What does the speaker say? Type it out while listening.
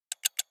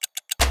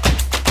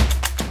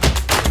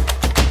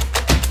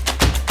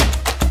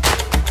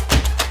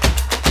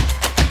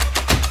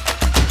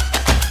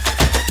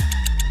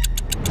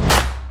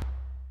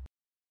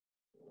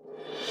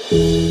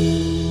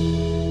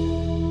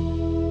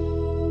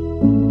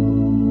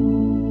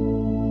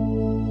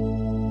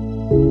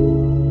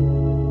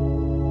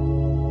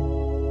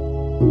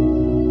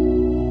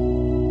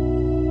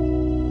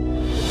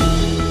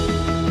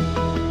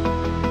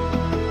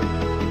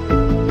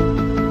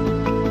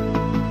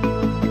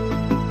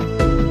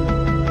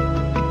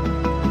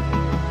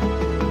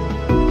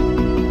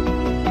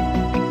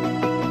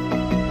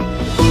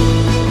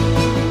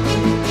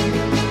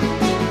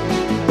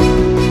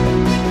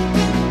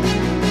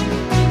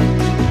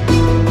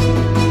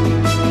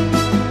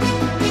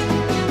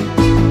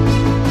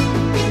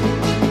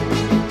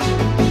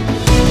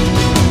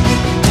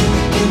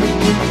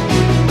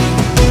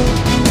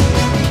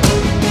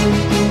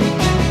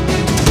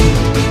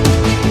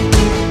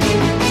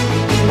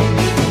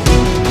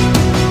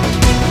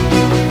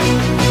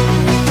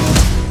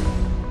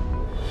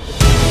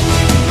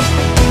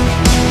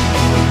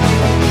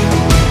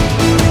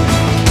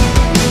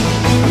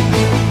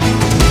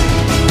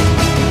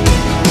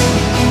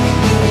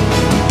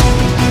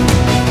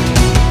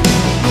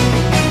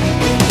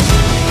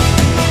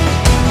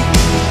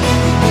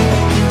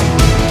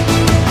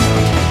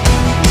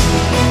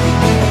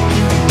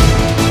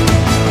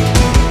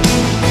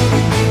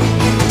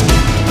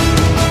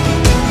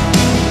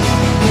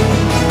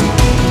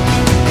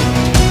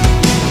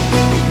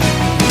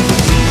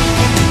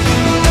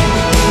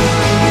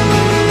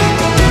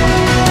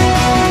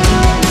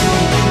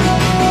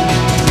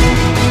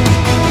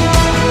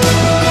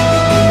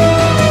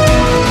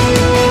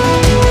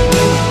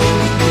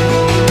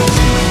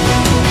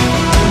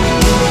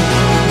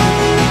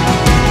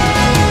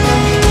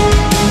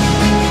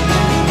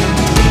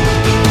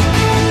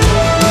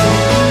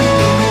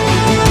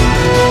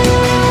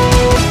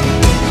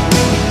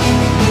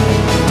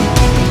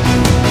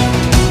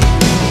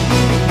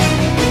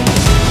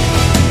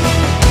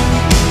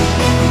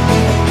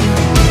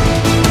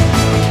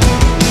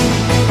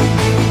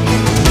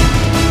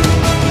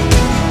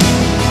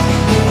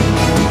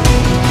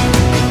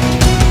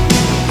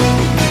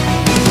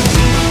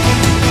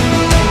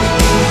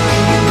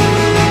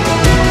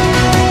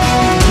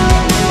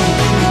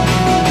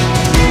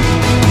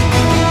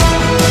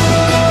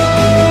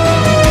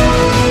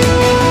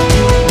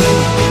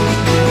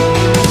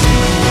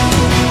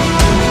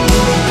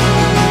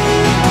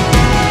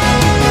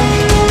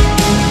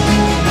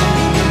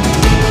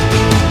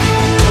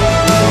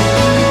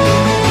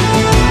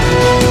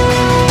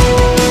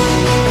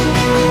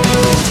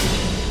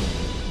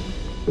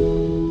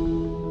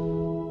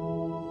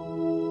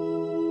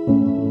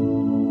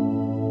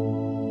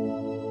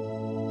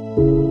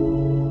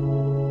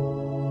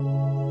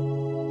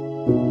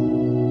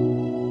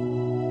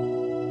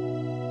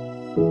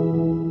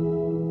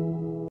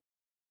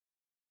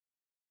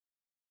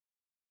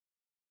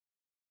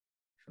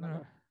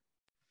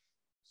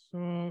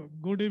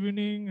Good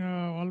evening,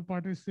 all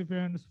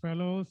participants,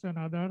 fellows, and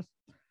others.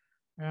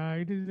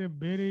 It is a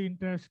very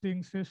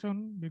interesting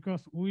session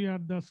because we are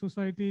the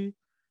society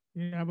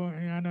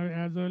and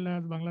as well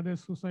as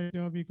Bangladesh Society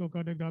of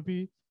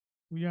Echocardiography.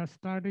 We are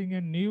starting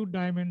a new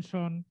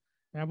dimension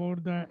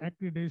about the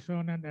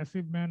accreditation and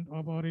achievement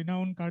of our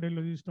renowned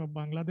cardiologist of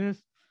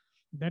Bangladesh.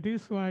 That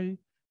is why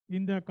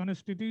in the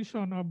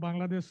constitution of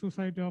Bangladesh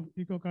Society of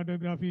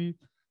Echocardiography,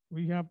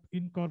 we have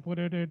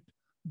incorporated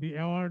the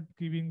award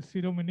giving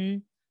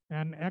ceremony,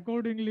 and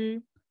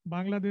accordingly,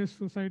 Bangladesh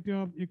Society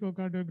of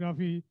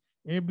Echocardiography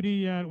every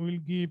year will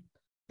give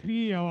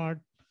 3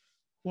 awards,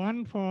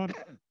 one for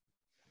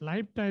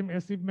lifetime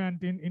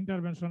achievement in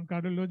interventional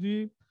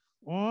cardiology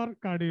or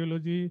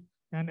cardiology,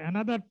 and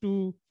another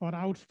two for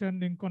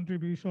outstanding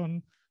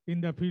contribution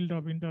in the field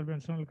of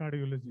interventional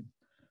cardiology.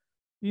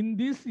 In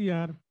this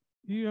year,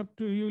 you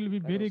will be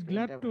very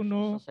glad to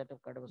know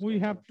we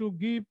have to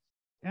give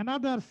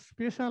another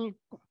special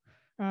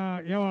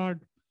award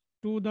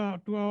to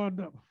our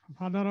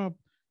father of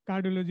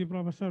cardiology,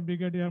 Professor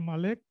Brigadier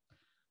Malek.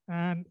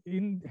 And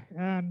in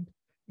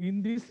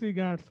this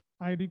regard,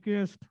 I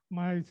request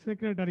my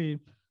secretary,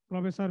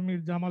 Professor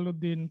Mir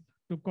Jamaluddin,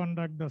 to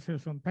conduct the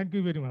session. Thank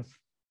you very much.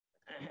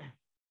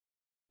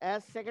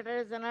 As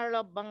Secretary General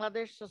of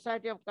Bangladesh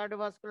Society of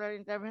Cardiovascular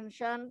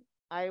Intervention,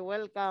 I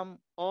welcome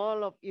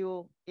all of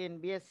you in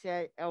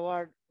BSCI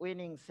award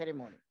winning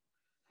ceremony.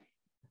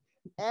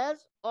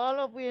 As all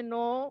of you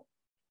know,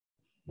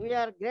 we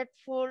are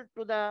grateful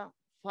to the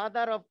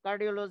father of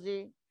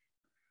cardiology,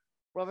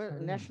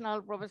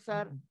 National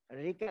Professor,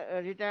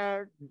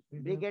 retired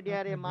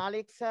Brigadier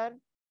Malik sir,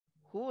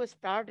 who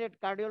started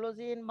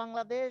cardiology in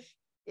Bangladesh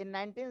in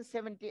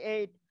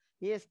 1978.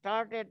 He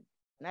started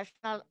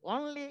National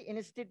only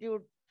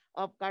Institute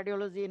of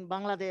Cardiology in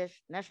Bangladesh,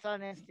 National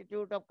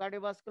Institute of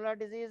Cardiovascular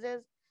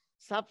Diseases.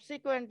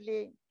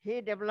 Subsequently,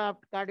 he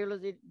developed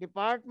cardiology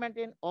department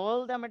in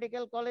all the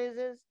medical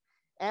colleges,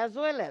 as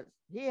well as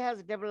he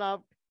has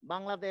developed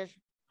Bangladesh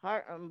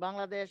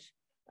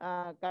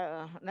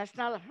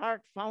National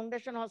Heart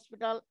Foundation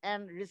Hospital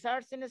and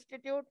Research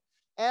Institute,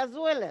 as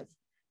well as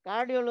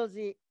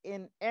cardiology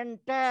in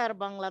entire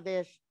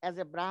Bangladesh as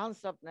a branch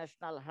of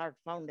National Heart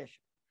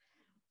Foundation.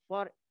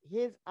 For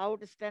his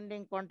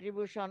outstanding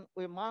contribution,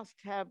 we must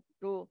have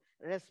to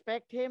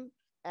respect him,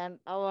 and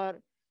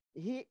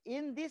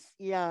in this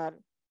year,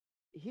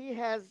 he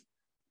has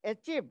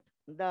achieved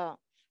the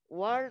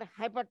World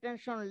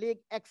Hypertension League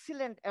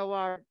Excellent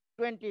Award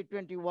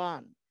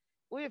 2021.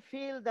 We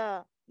feel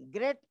the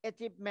great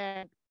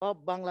achievement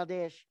of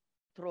Bangladesh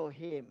through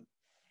him.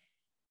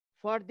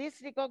 For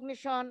this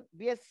recognition,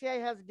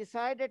 BSCI has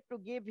decided to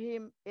give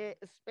him a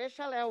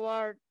special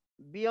award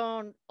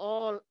beyond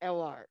all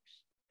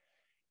awards.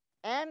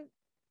 And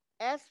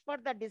as per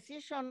the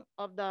decision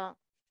of the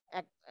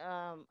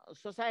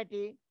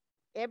society,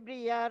 every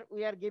year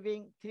we are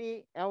giving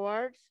 3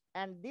 awards.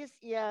 And this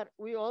year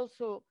we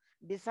also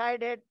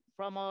decided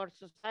from our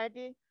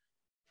society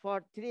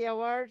for 3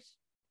 awards.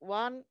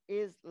 One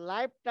is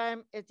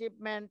Lifetime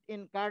Achievement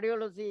in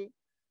Cardiology.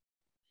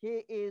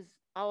 He is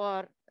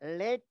our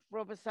late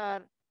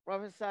Professor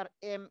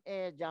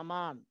M.A.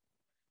 Jaman.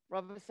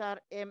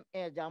 Professor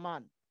M.A.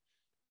 Jaman.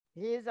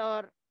 He is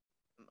our,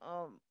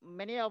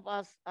 many of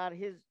us are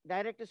his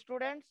direct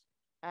students,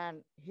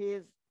 and he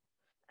is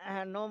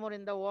no more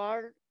in the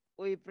world.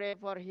 We pray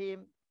for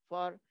him,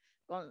 for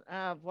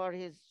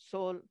his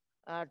soul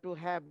to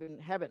have in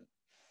heaven.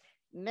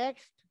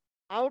 Next,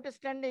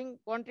 outstanding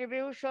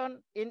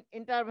contribution in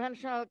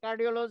interventional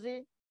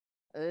cardiology,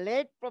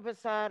 late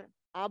Professor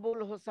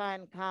Abul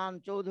Hussain Khan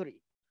Chowdhury.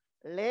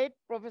 Late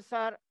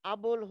Professor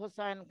Abul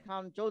Hussain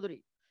Khan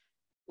Chowdhury.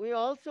 We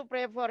also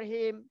pray for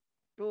him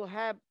to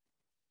have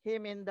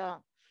him in the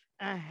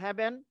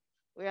heaven.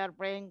 We are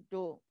praying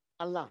to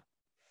Allah.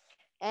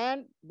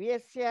 And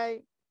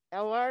BSCI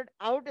award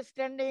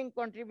outstanding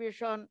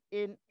contribution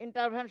in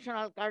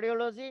interventional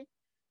cardiology,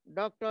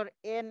 Dr.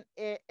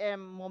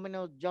 N.A.M.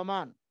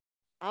 Mominuzzaman.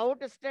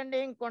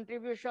 Outstanding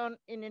contribution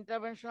in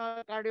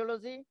interventional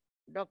cardiology,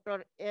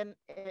 Dr.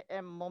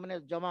 N.A.M.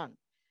 Mominuzzaman.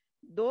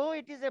 Though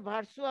it is a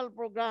virtual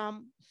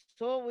program,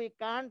 so we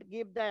can't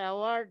give the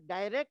award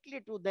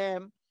directly to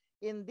them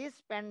in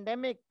this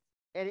pandemic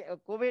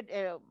COVID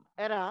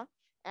era,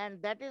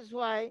 and that is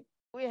why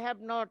we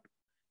have not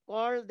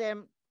called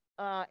them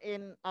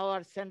in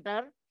our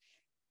center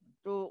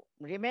to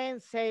remain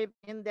safe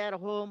in their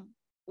home.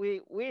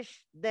 We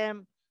wish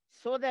them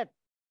so that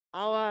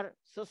our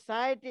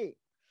society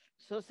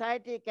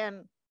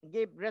can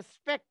give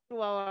respect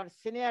to our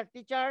senior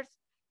teachers,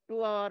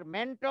 to our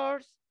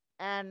mentors,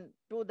 and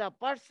to the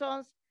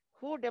persons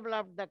who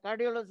developed the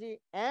cardiology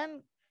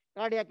and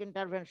cardiac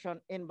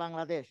intervention in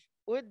Bangladesh.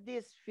 With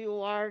these few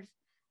words,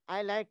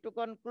 I like to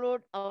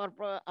conclude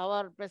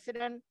our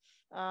president,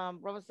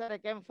 Professor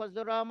A.K.M.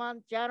 Fazlur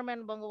Rahman,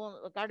 Chairman,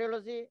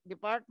 Cardiology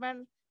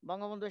Department,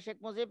 Bangabandhu Sheikh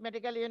Mujib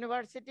Medical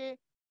University.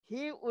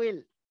 He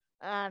will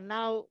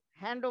now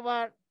hand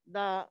over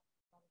the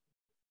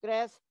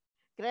crest,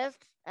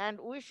 and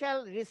we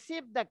shall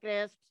receive the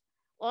crest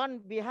on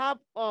behalf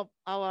of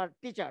our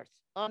teachers,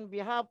 on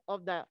behalf of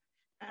the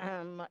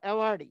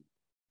awardee.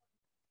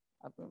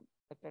 আপনি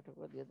একটা একটা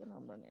করে দিয়ে দেন,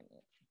 আমরা নিয়ে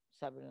নিই।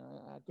 সাবিনা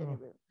কে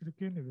নেবে? এটা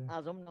কে নেবে?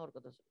 আজম নেওয়ার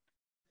কথা ছিল।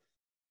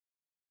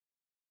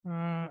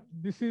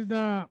 This is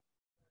the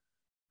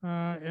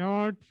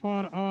award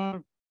for our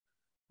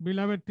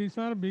beloved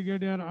teacher,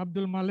 Brigadier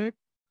Abdul Malik,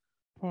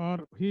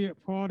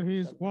 for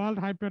his World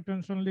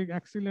Hypertension League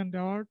Excellent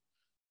Award.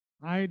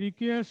 I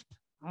request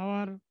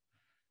our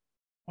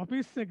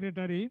office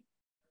secretary,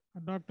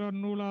 Dr.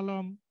 Nur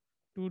Alam,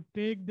 to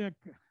take the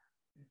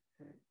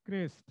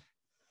crest.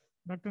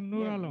 Dr.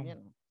 Nur Alam.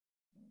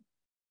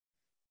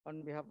 On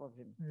behalf of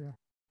him. Yeah.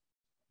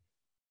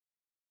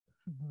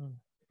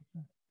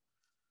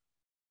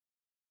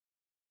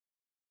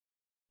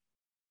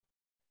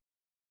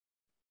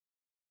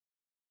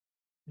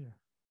 Yeah.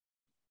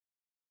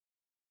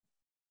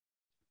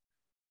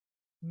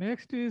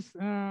 Next is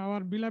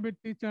our beloved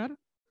teacher,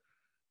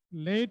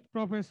 late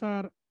Professor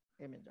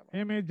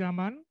M.A.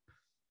 Jaman.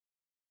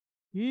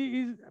 He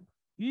is,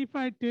 if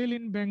I tell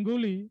in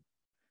Bengali,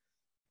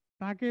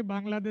 তাকে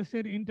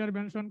বাংলাদেশের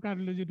intervention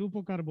কার্ডিওলজির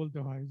উপকার বলতে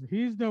হয়। He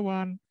is the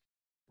one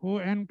who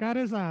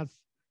encourages us,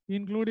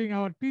 including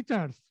our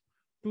teachers,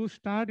 to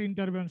start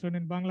intervention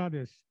in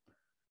Bangladesh.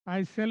 I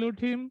salute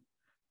him.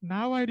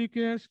 Now I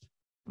request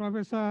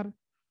Professor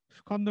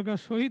Khandaka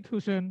Shohid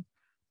Hussain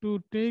to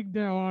take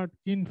the award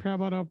in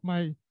favor of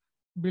my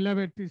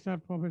beloved teacher,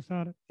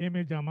 Professor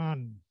M.A. Jaman.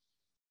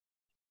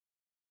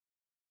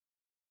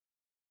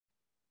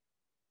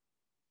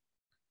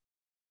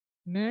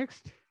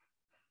 Next,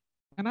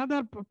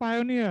 another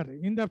pioneer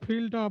in the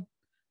field of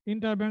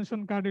intervention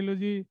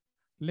cardiology,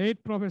 late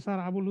Professor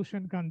Abul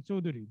Hussain Khan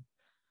Chaudhary.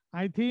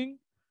 I think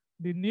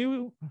the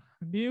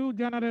new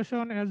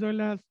generation as well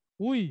as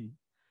we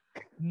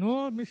know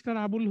Mr.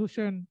 Abul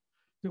Hussain.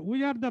 We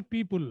are the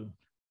people,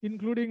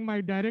 including my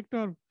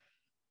director,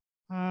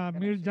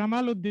 Mir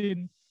Jamaluddin,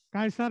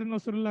 Kaisar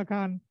Nasrullah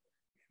Khan,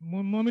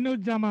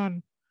 Mominuzzaman,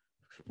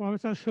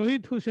 Professor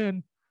Shohid Hussain,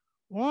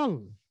 all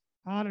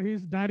are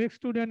his direct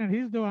student, and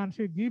he's the one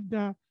who give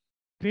the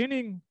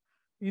training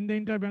in the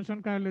intervention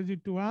cardiology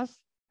to us,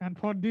 and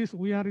for this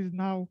we are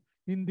now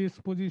in this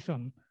position.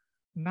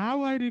 Now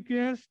I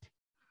request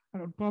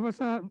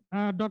Professor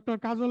Dr.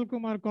 Kajal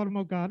Kumar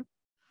Kormokar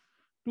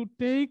to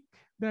take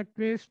the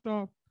crest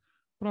of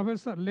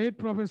late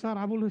Professor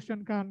Abul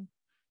Hussain Khan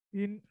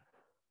in.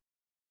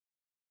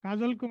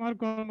 Kajal Kumar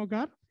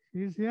Kormokar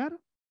is here.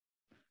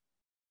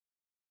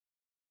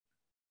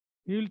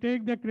 He will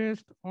take the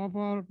crest of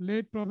our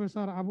late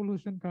Professor Abul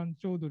Hussain Khan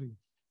Chaudhary.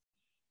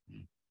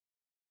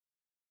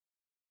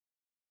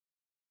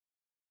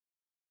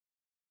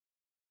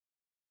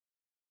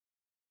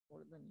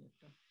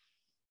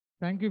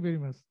 Thank you very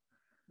much.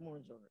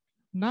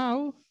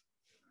 Now,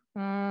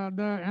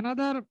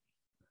 another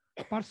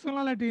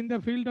personality in the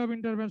field of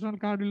interventional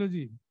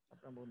cardiology.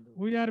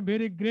 We are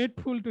very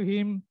grateful to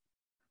him,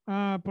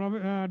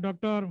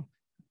 Dr.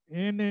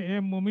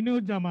 N.A.M.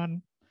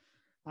 Mominuzzaman.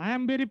 I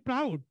am very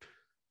proud,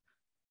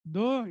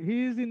 though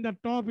he is in the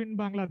top in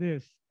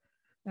Bangladesh,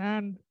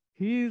 and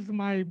he is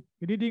my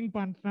reading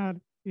partner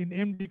in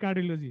MD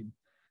cardiology.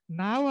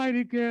 Now I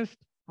request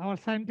our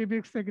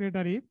scientific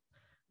secretary,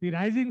 the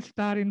rising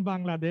star in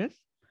Bangladesh.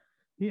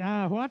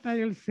 What I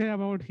will say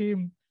about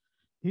him,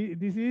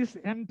 this is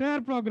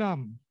entire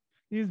program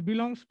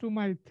belongs to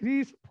my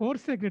four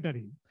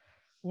secretary.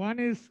 One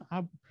is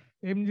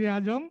M.J.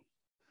 Ajam,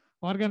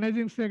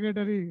 organizing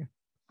secretary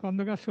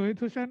Khandaka Shohid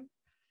Hussain,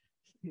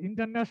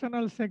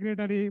 international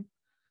secretary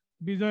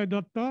Bijoy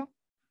Datta,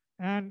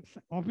 and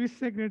office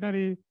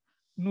secretary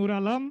Nur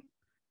Alam.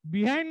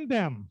 Behind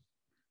them,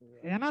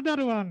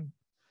 another one,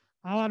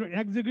 our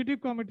executive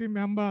committee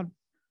member,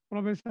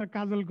 Professor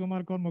Kajal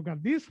Kumar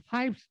Kormokar. These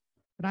five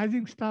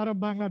rising star of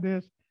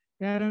Bangladesh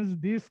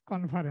arranged this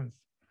conference.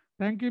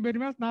 Thank you very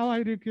much. Now I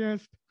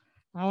request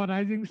our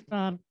rising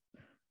star,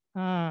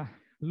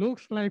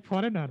 looks like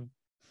foreigner,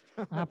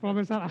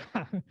 Professor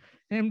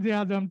M.J.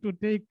 Ajam, to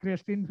take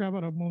crest in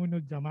favor of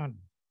Mominuzzaman.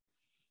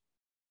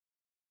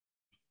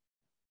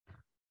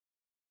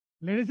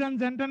 Ladies and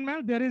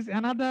gentlemen, there is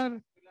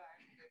another.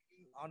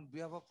 On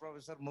behalf of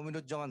Professor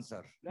Mominuzzaman,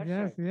 sir.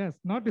 Yes, yes,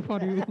 not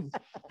for you.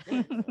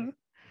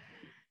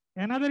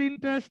 Another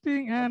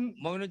interesting and.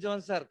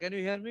 Mominuzzaman, sir, can you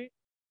hear me?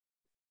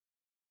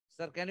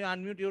 Sir, can you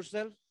unmute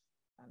yourself?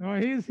 Oh,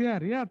 he is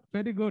here. Yeah,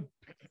 very good.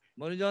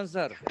 Mominuzzaman,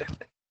 sir.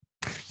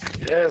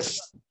 Yes.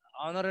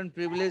 Honor and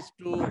privilege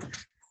to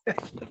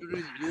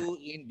introduce you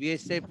in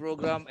BSCI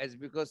program, as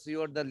because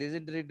you are the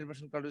legendary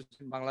interventional cardiologist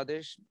in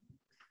Bangladesh,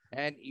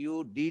 and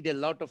you did a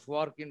lot of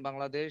work in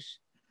Bangladesh,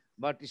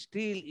 but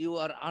still you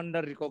are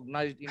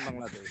under-recognized in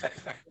Bangladesh.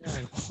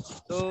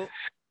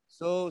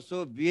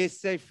 So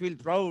BSCI feel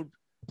proud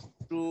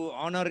to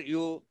honor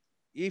you.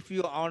 If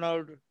you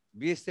honored,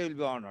 BSCI will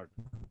be honored.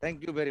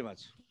 Thank you very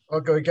much.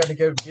 Okay, we can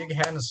give big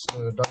hands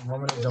to Dr.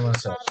 Mominuzzaman,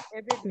 sir.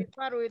 A bit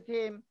differ with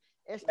him.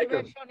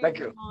 Estimation Thank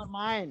is you. in our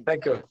mind.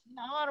 Thank you. In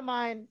our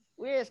mind,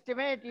 we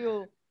estimate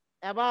you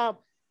above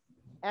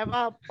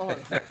all.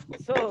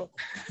 So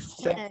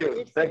Thank you.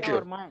 It's Thank in our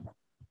you. mind.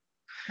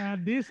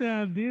 This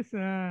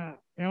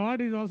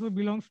award is also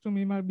belongs to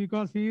me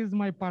because he is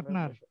my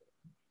partner.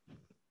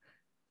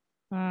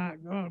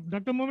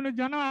 Dr. Mominur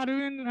Jana, are you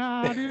in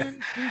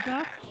with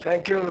us?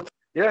 Thank you.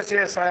 Yes,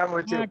 yes, I am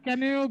with you.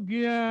 Can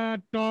you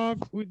talk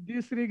with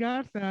this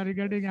regards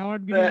regarding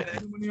award giving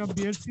ceremony of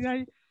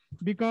BSCI?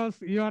 Because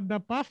you are the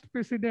past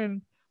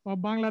president of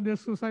Bangladesh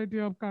Society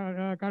of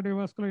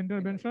Cardiovascular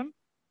Intervention.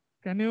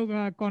 Can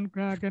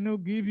you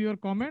give your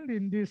comment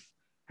in this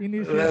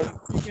initiative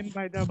taken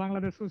by the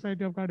Bangladesh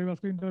Society of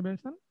Cardiovascular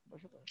Intervention?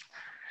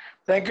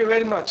 Thank you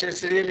very much.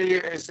 It's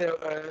really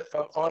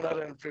an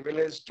honor and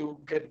privilege to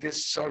get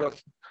this sort of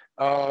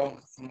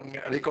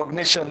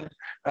recognition,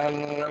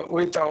 and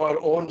with our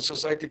own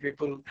society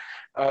people,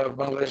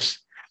 Bangladesh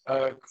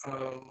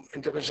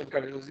Intervention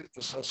Cardiology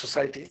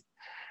Society.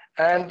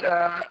 And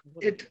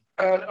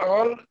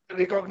all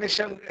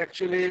recognition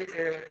actually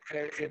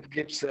it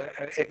gives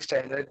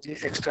extra energy,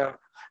 extra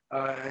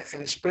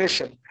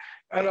inspiration,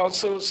 and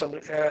also some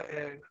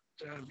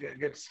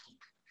gets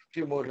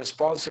few more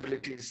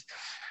responsibilities.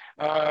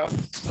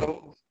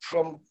 So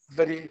from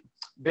very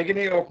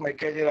beginning of my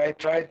career, I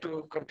tried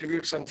to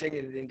contribute something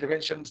in the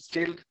intervention.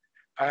 Still,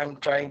 I am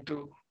trying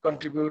to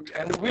contribute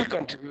and will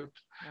contribute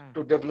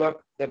to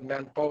develop that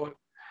manpower.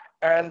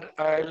 And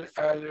I'll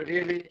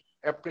really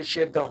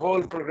appreciate the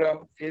whole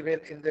program, even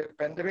in the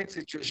pandemic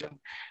situation.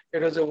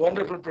 It was a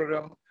wonderful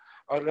program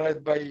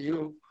organized by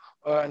you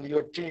and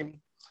your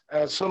team,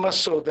 so much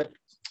so that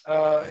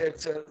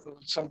it's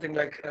something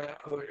like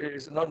it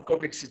is a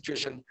non-COVID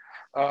situation.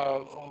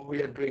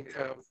 We are doing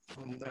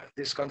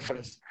this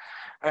conference.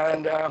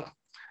 And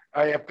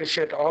I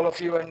appreciate all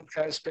of you, and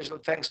special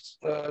thanks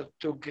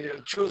to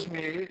choose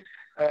me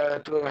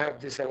to have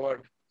this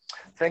award.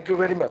 Thank you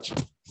very much.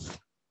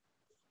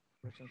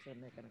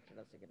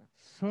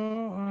 So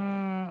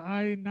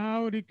I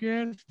now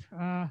request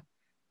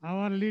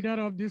our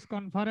leader of this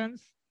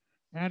conference,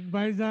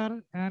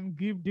 advisor and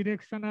give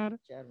directioner,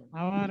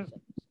 our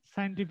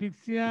scientific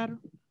chair,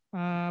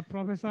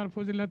 Professor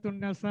Fazilatun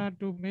Nasa,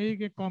 to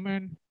make a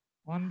comment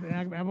on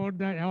about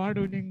the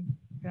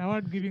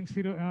award giving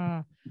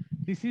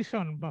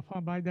decision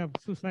by the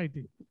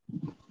society.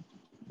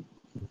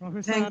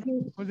 Professor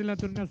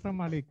Fazilatun Nasa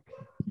Malik.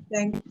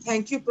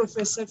 Thank you,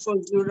 Professor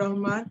Fazlur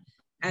Rahman.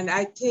 And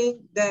I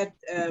think that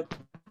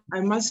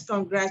I must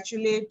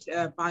congratulate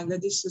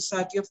Bangladesh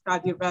Society of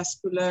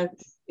Cardiovascular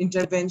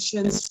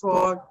Interventions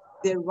for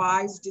their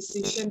wise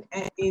decision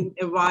in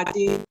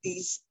awarding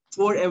these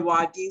 4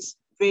 awardees.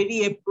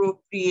 Very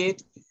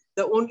appropriate.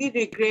 The only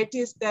regret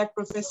is that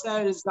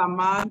Professor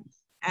Zaman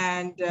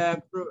and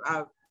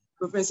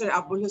Professor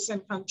Abul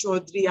Hassan Khan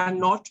Chaudhry are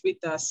not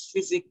with us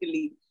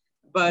physically.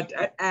 But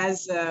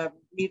as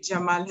Mir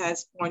Jamal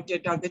has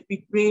pointed out, that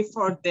we pray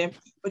for them.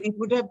 But it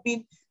would have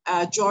been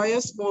a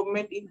joyous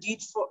moment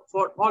indeed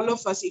for all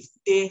of us if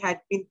they had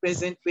been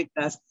present with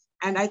us.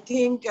 And I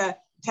think,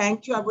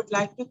 thank you. I would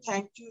like to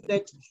thank you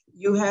that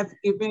you have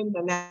given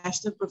the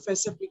National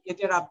Professor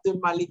Brigadier Abdul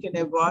Malik an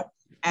award.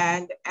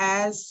 And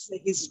as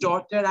his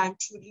daughter, I'm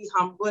truly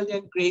humbled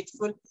and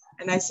grateful.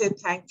 And I said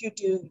thank you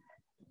to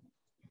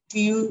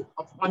you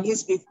on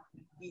his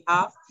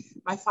behalf.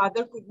 My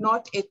father could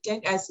not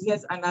attend as he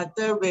has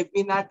another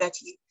webinar that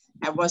he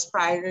was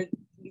priorly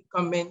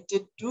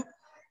commented to.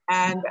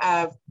 And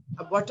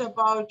what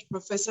about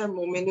Professor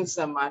Mominur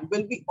Zaman?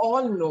 Well, we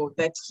all know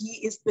that he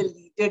is the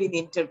leader in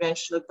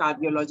interventional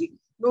cardiology,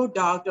 no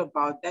doubt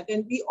about that.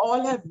 And we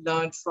all have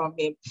learned from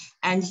him.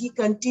 And he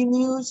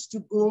continues to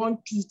go on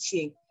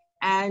teaching.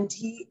 And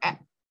he,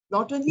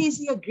 not only is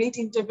he a great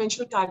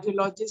interventional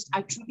cardiologist,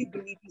 I truly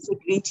believe he's a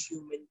great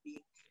human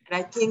being. And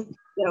I think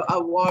the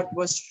award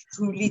was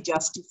truly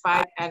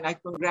justified. And I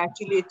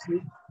congratulate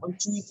you on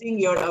choosing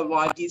your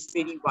awardees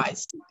very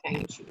wisely.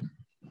 Thank you.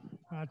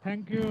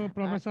 Thank you,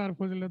 Professor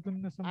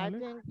Fazilatun Nasa I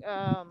Malik. think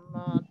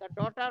the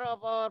daughter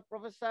of our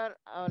professor,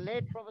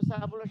 late Professor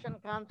Abul Hassan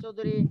Khan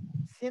Chaudhry,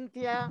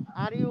 Cynthia,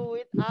 are you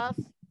with us?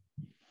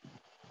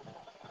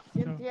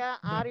 Cynthia,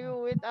 are you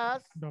with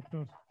us?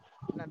 Doctor.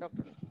 না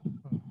doctor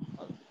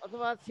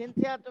অথবা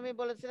Cynthia তুমি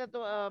বলেছিলে তো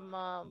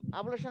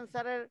আবুল হোসেন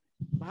স্যারের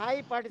ভাই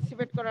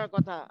participate করার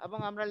কথা এবং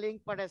আমরা লিংক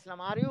পাঠিয়েছিলাম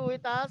আর ইউ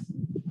উইথ আস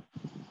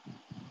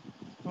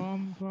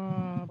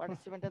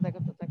পার্টিসিপেন্টে দেখো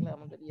তো থাকলে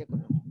আমাদের ইয়ে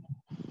করো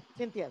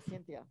সিনথিয়া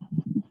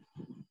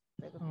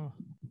দেখো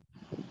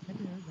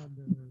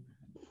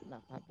না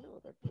থাকলে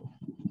ওটা তো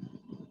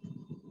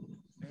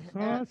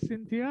So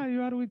Cynthia,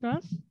 you are with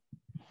us?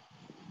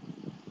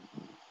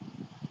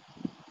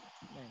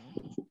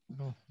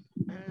 No.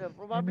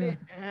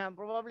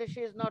 Probably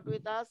she is not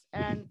with us,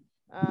 and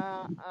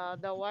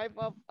the wife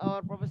of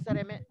our Professor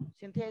M.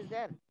 Cynthia is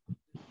there.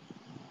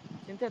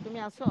 Cynthia, তুমি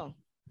আসো?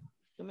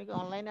 তুমি কি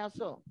অনলাইনে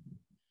আসো?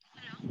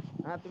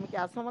 হ্যাঁ, তুমি কি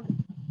আসো আমাদের?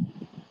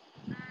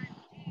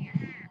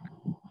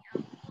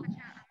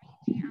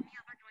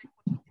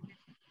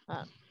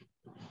 হ্যাঁ।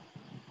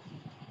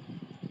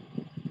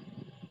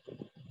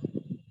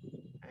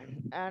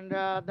 And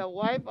the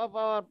wife of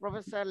our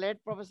professor, late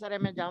Professor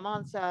M.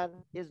 Jaman sir,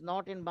 is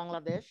not in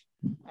Bangladesh,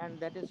 and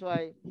that is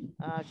why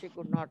she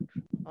could not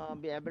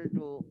be able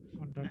to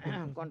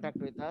contact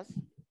with us.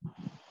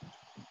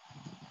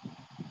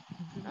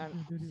 And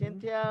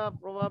Cynthia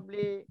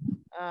probably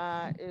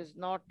is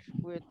not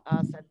with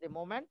us at the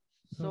moment,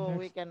 so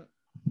we can,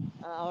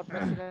 our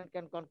president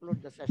can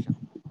conclude the session.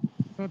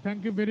 So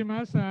thank you very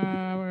much,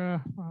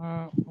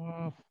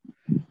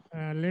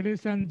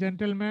 ladies and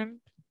gentlemen.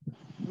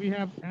 We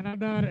have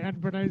another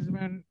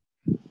advertisement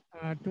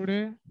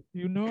today.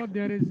 You know,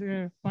 there is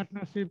a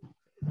partnership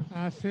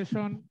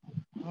session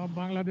of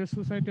Bangladesh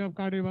Society of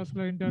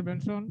Cardiovascular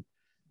Intervention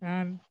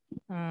and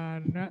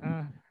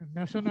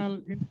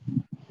National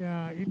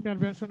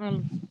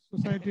Interventional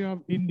Society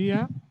of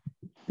India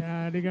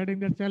regarding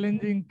the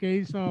challenging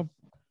case of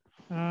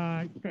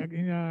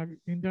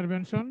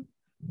intervention.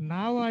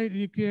 Now I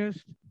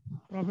request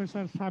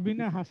Professor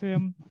Sabina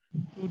Hasem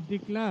to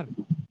declare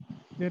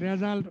the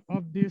result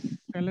of these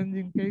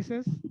challenging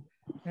cases.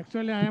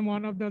 Actually, I am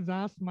one of the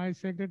judges. My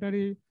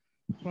secretary,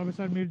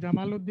 Professor Mir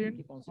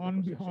Jamaluddin,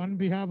 on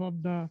behalf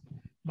of the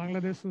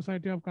Bangladesh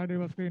Society of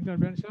Cardiovascular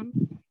Intervention,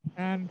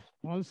 and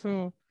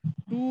also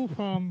two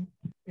from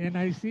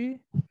NIC.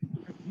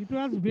 It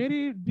was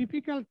very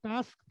difficult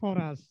task for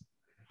us.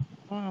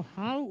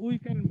 How we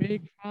can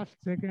make first,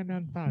 second,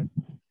 and third.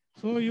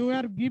 So you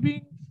are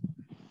giving,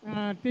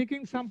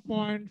 taking some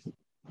points,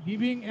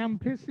 giving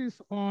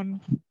emphasis on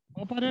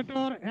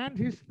operator and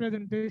his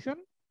presentation,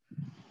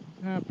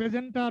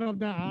 presenter of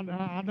the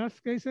others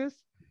cases,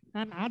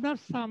 and other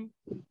some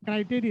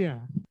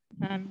criteria.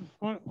 And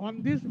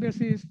on this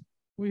basis,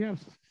 we have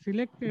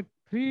selected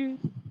three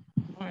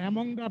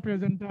among the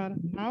presenter.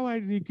 Now I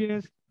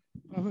request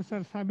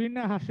Professor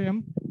Sabina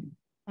Hasem.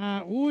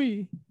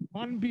 We,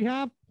 on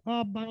behalf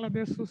of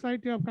Bangladesh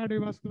Society of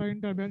Cardiovascular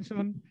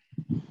Intervention,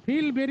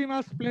 feel very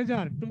much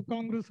pleasure to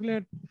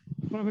congratulate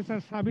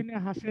Professor Sabina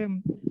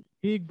Hasem.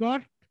 He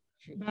got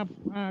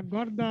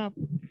the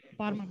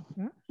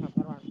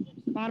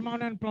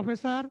permanent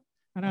professor,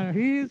 and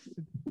he is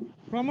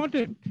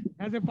promoted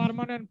as a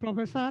permanent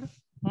professor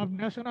of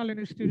National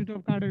Institute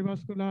of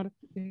Cardiovascular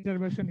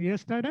Intervention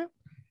yesterday.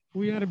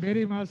 We are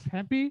very much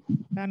happy,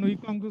 and we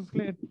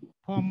congratulate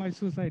from my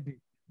society.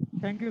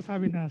 Thank you,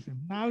 Sabina Hasem.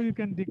 Now you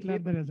can declare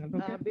the result.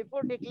 Okay?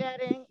 Before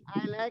declaring,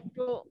 I like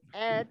to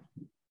add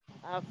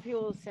a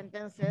few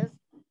sentences.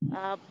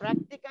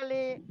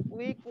 Practically,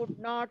 we could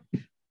not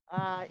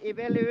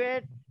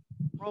evaluate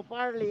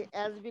properly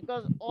as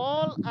because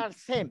all are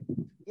same.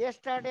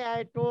 Yesterday,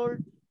 I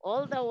told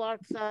all the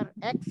works are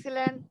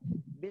excellent.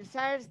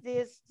 Besides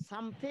this,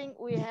 something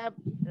we have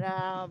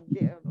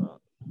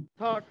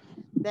thought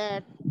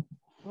that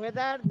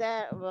whether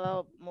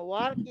the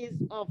work is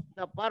of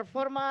the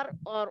performer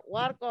or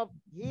work of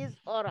his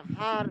or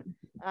her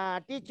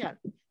teacher.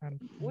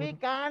 We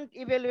can't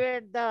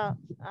evaluate the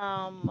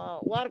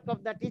work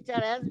of the teacher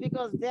as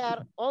because they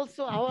are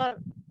also our,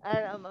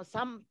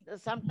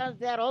 sometimes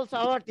they are also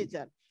our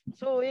teacher.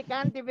 So we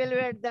can't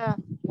evaluate the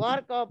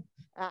work of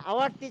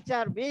our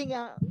teacher being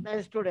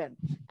a student.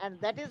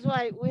 And that is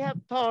why we have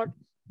thought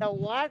the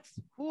works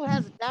who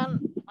has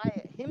done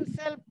by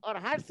himself or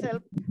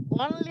herself,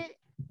 only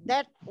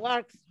that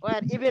works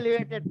were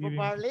evaluated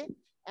properly.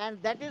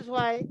 And that is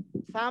why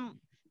some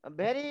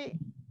very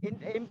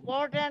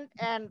important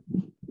and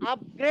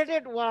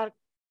upgraded work,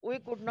 we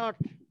could not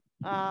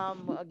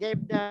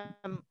give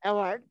them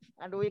award,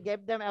 and we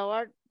gave them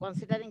award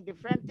considering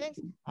different things,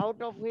 out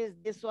of which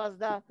this was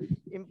the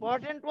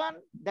important one,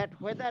 that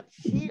whether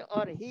she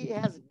or he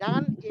has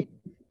done it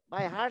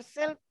by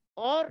herself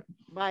or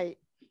by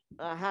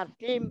her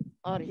team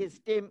or his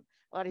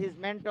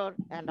mentor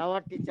and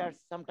our teachers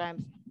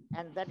sometimes.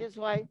 And that is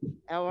why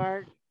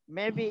award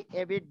may be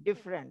a bit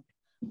different.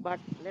 But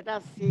let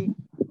us see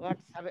what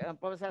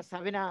Professor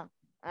Sabina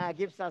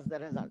gives us the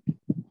result.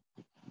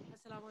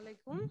 Assalamu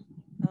alaikum.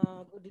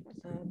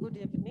 Good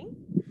evening.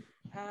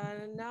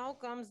 Now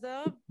comes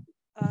the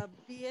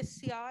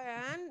BSCI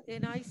and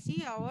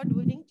NIC award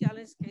winning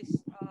challenge case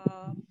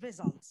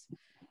results.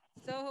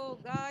 So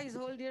guys,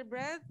 hold your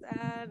breath,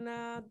 and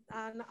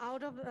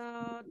out of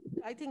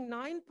I think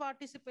 9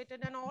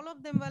 participated, and all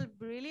of them were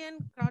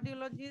brilliant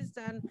cardiologists,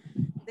 and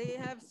they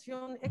have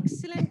shown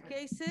excellent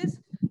cases.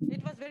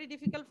 It was very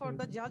difficult for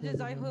the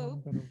judges, I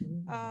hope,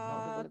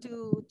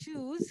 to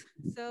choose.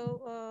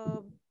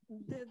 So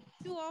the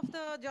 2 of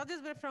the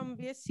judges were from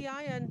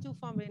BSCI and 2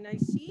 from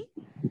NIC,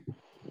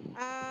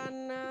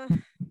 and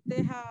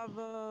they have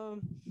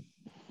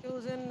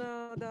chosen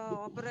the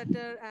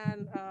operator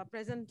and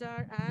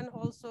presenter, and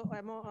also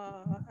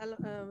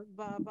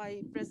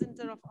by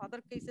presenter of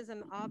other cases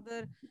and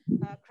other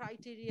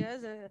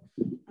criteria.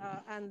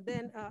 And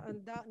then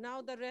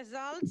now the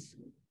results.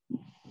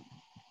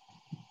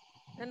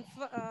 And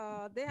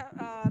they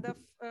have the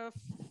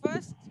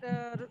first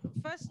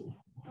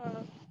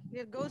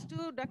it goes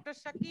to Dr.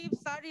 Shakib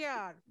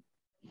Sariar.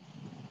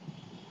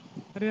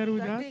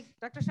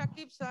 Dr.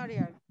 Shakib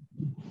Sariar.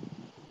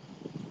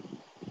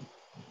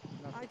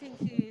 I think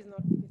she is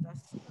not with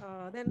us.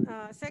 Then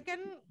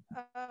second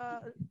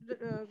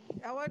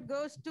award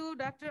goes to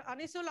Dr.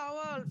 Anisul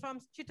Awal from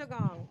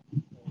Chittagong.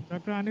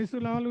 Dr.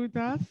 Anisul Awal with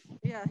us?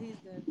 Yeah, he's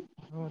there.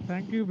 Oh,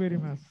 thank you very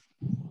much.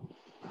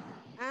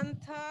 And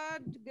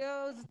third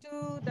goes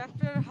to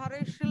Dr.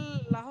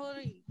 Harishal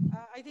Lahori.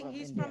 I think From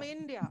he's India. from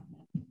India.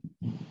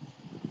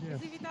 Yes.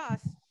 Is he with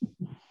us?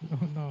 No,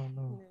 no,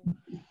 no.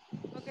 No.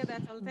 Okay,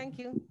 that's all. Thank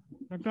you.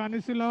 Dr.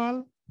 Anisul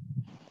Lawal.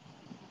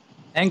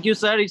 Thank you,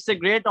 sir. It's a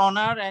great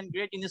honor and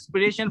great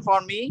inspiration for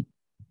me.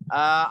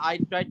 I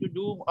try to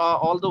do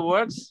all the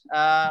works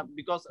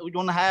because we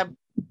don't have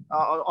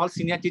all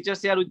senior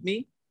teachers here with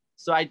me.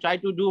 So I try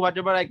to do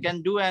whatever I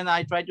can do, and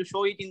I try to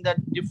show it in the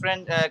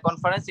different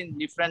conference in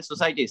different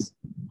societies.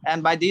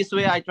 And by this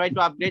way, I try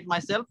to upgrade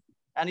myself,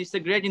 and it's a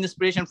great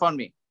inspiration for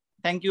me.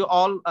 Thank you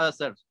all,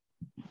 sir.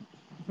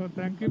 So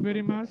thank you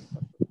very much.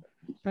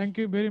 Thank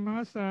you very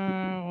much,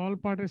 all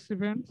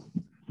participants.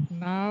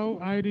 Now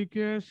I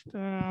request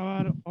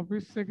our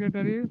office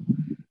secretary,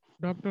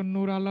 Dr.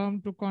 Noor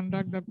Alam, to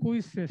conduct the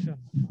quiz session.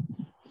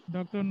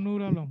 Dr.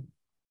 Noor Alam.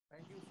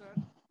 Thank you, sir.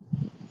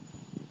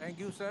 Thank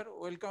you, sir.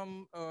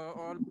 Welcome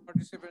all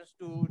participants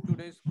to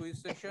today's quiz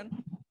session.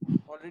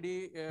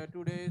 Already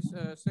today's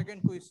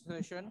second quiz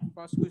session.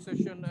 First quiz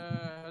session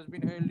has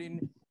been held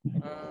in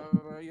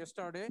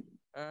yesterday,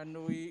 and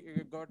we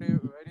got a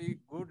very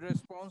good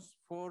response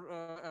for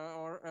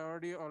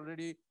already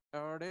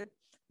awarded.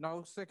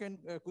 Now second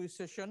quiz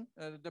session.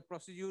 The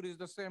procedure is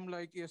the same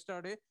like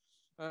yesterday.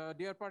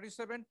 Dear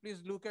participant,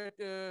 please look at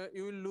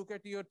you will look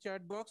at your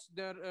chat box.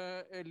 There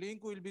a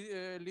link will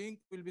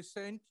be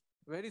sent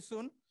very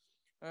soon.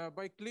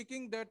 By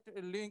clicking that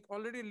link,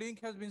 already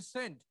link has been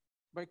sent.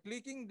 By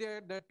clicking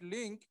that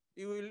link,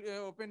 you will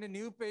open a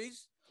new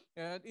page.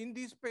 In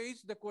this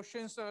page, the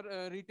questions are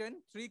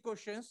written, 3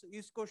 questions,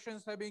 each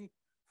questions having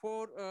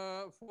four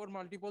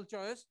multiple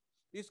choice.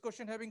 Each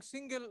question having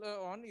single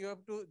on, you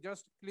have to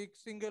just click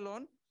single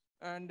on.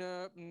 And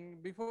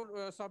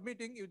before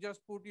submitting, you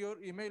just put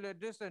your email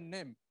address and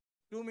name.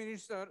 2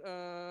 minutes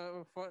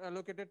are for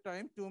allocated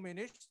time, 2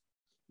 minutes.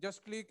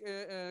 Just click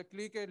a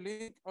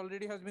link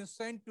already has been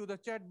sent to the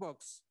chat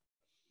box.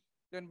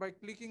 Then by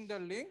clicking the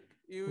link,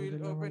 you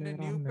will open a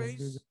new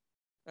page.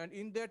 And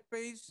in that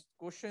page,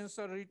 questions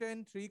are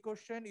written, 3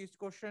 questions, each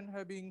question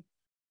having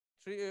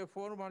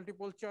 4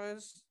 multiple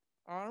choice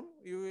arm.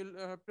 You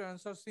will have to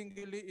answer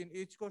singly in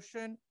each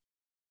question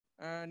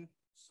and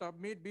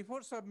submit.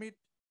 Before submit,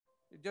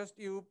 just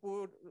you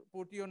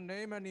put your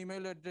name and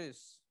email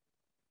address.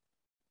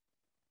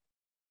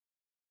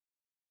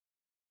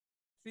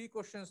 3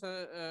 questions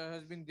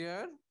has been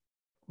there.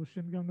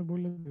 Question के हमने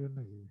बोले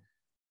नहीं.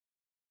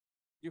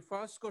 The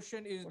first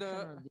question is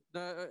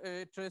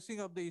the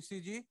tracing of the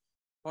ECG.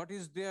 What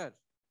is there?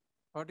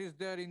 What is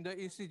there in the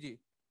ECG?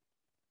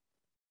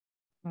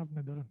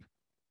 आपने दौरान.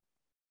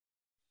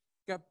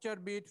 Capture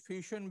beat,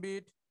 fusion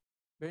beat,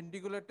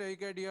 ventricular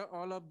tachycardia,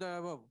 all of the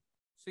above.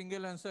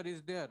 Single answer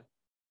is there.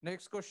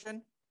 Next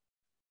question.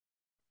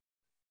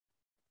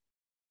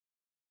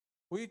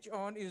 Which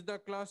one is the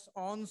class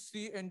on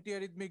C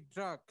antiarrhythmic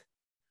drug?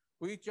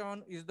 Which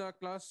one is the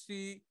class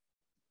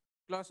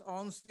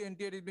on C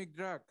antiarrhythmic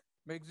drug?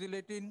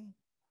 Mexilatin,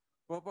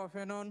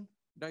 propafenone,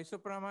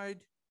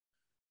 disopramide,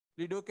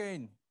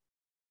 lidocaine.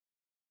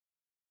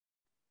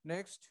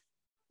 Next.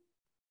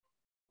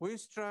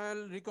 Which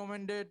trial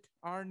recommended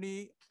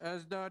ARNI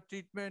as the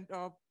treatment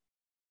of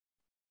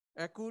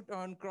acute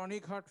and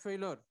chronic heart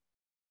failure?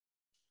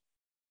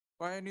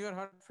 Pioneer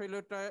heart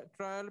failure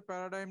trial,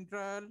 paradigm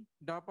trial,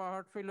 DAPA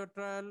heart failure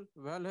trial,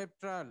 VALHEP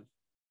trial.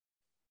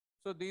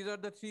 So these are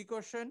the 3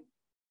 questions,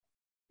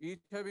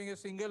 each having a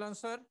single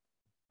answer,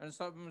 and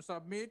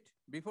submit.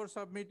 Before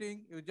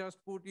submitting, you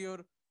just put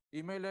your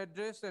email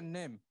address and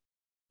name.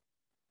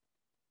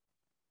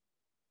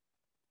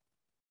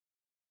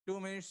 2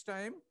 minutes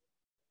time.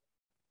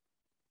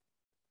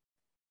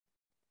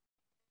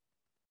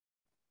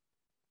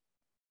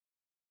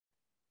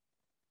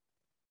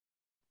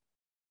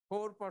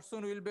 Four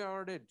person will be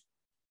awarded.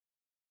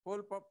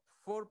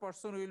 Four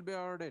person will be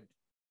awarded.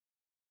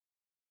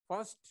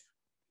 First,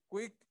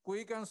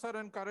 quick answer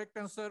and correct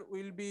answer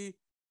will be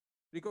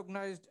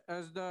recognized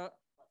as the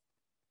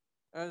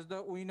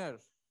winner.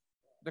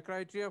 The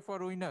criteria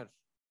for winner.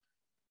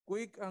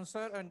 Quick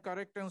answer and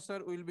correct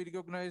answer will be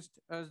recognized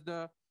as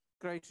the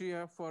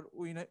criteria for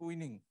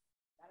winning.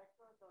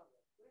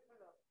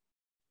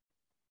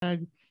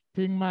 I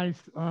think my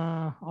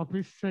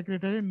office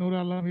secretary Noor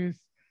Alam is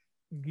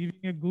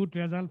giving a good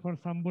result for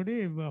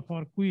somebody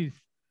for quiz.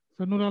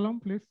 So Noor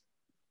Alam, please.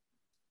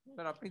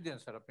 Sir, apni den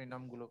sir, apni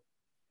naam gulo.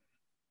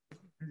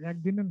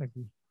 একদিনের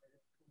নাকি?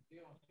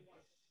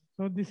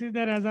 So this is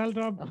the result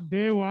of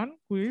day 1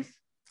 quiz.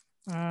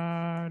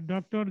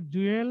 Dr.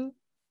 Jewel,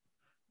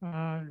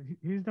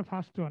 he is the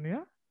first one,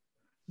 yeah?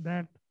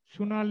 That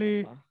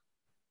Shunali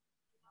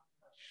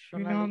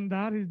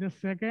Shinandar is the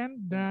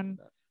second. Then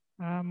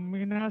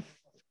Minas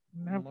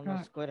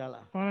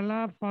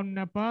Korala from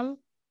Nepal,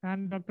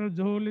 and Dr.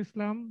 Zohul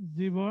Islam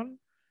Jibon,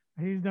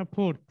 he is the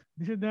 4th.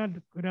 This is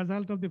the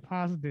result of the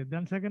first day.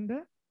 Then second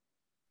day?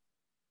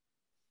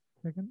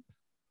 Second.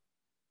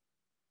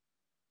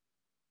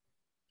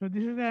 So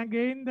this is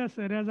again the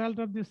result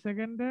of the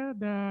second day.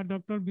 The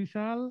Dr.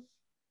 Vishal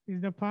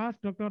is the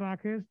first, Dr.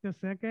 Rakesh the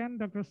second,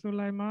 Dr.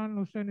 Sulaiman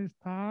Hussein is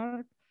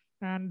third,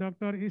 and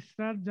Dr.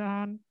 Israr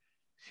Jahan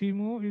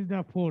Shimu is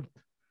the fourth.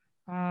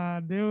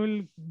 They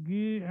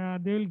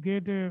will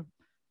get a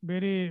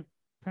very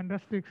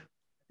fantastic,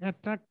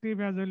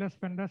 attractive as well as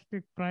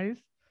fantastic prize.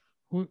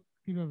 Who,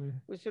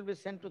 Which will be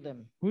sent to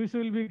them. which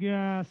will be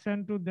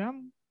sent to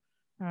them